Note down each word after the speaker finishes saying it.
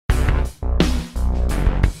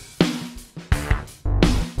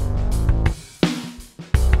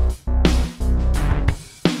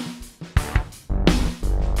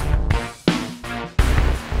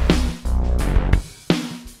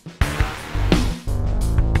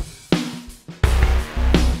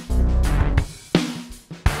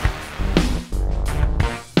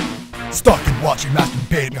stalking, watching,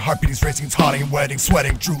 masturbating. My heartbeat is racing, it's haunting and wetting,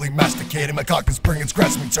 sweating, drooling, masticating. My cock is springing, it's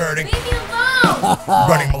grasping, turning. Leave me alone!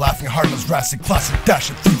 Running, my laughing, heartless, racing, classic,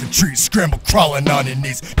 dashing through the trees, scramble, crawling on your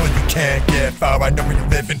knees. No, you can't get far. I know where you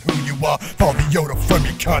live and who you are. Follow the Yoda from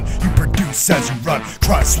your cunt. You produce as you run.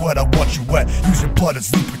 Cry, sweat, I want you wet. Use your blood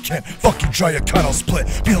as lubricant. Fuck you, dry your cunt, I'll split.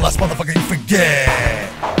 Be the last motherfucker you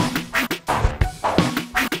forget.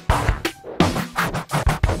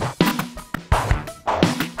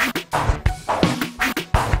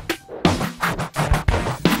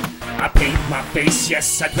 My face,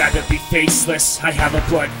 yes, I'd rather be faceless. I have a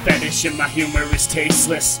blood fetish and my humor is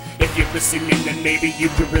tasteless. If you're listening, then maybe you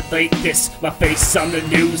can relate this. My face on the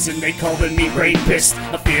news and they calling me rapist.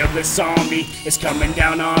 A fearless army is coming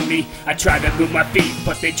down on me. I try to move my feet,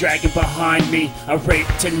 but they dragging behind me. A rape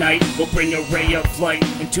tonight will bring a ray of light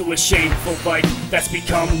into a shameful life that's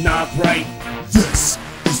become not right. This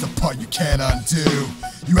is the part you can't undo.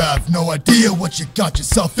 You have no idea what you got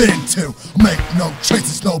yourself into. Make no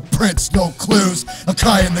traces, no prints, no clues. I'll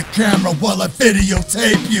cry in the camera while I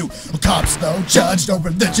videotape you. No cops, no judge, no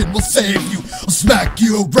religion will save you. I'll smack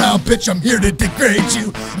you around, bitch, I'm here to degrade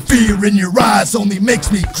you. Fear in your eyes only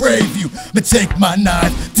makes me crave you. But take my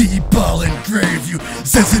knife, deep, I'll engrave you.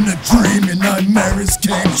 Says in a dream your nightmares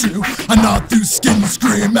came true. I gnaw through skin, you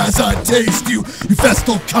scream as I taste you. You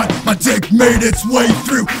festal cunt, my dick made its way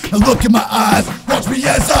through. Now look in my eyes, watch me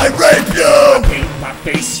as I rape you! I paint my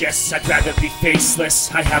face, yes, I'd rather be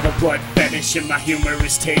faceless. I have a blood fetish and my humor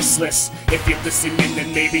is tasteless. If you're listening,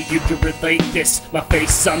 then maybe you can relate this. My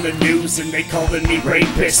face on the news and they calling me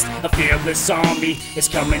rapist. A fearless army is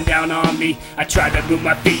coming down on me. I try to move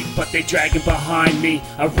my feet, but they dragging behind me.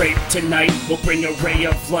 A rape tonight will bring a ray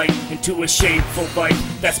of light into a shameful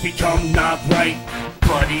life that's become not right.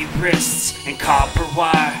 Bloody wrists and copper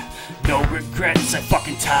wire. No regrets, I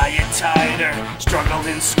fucking tie it tighter. Struggle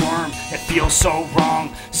and squirm, it feels so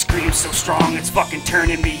wrong. Scream so strong, it's fucking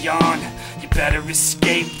turning me on. You better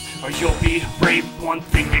escape, or you'll be raped. One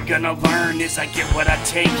thing you're gonna learn is I get what I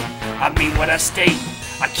take. I mean what I state,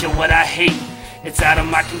 I kill what I hate. It's out of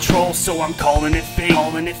my control, so I'm calling it fate.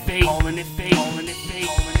 Calling it fate, calling it fate, calling it fate.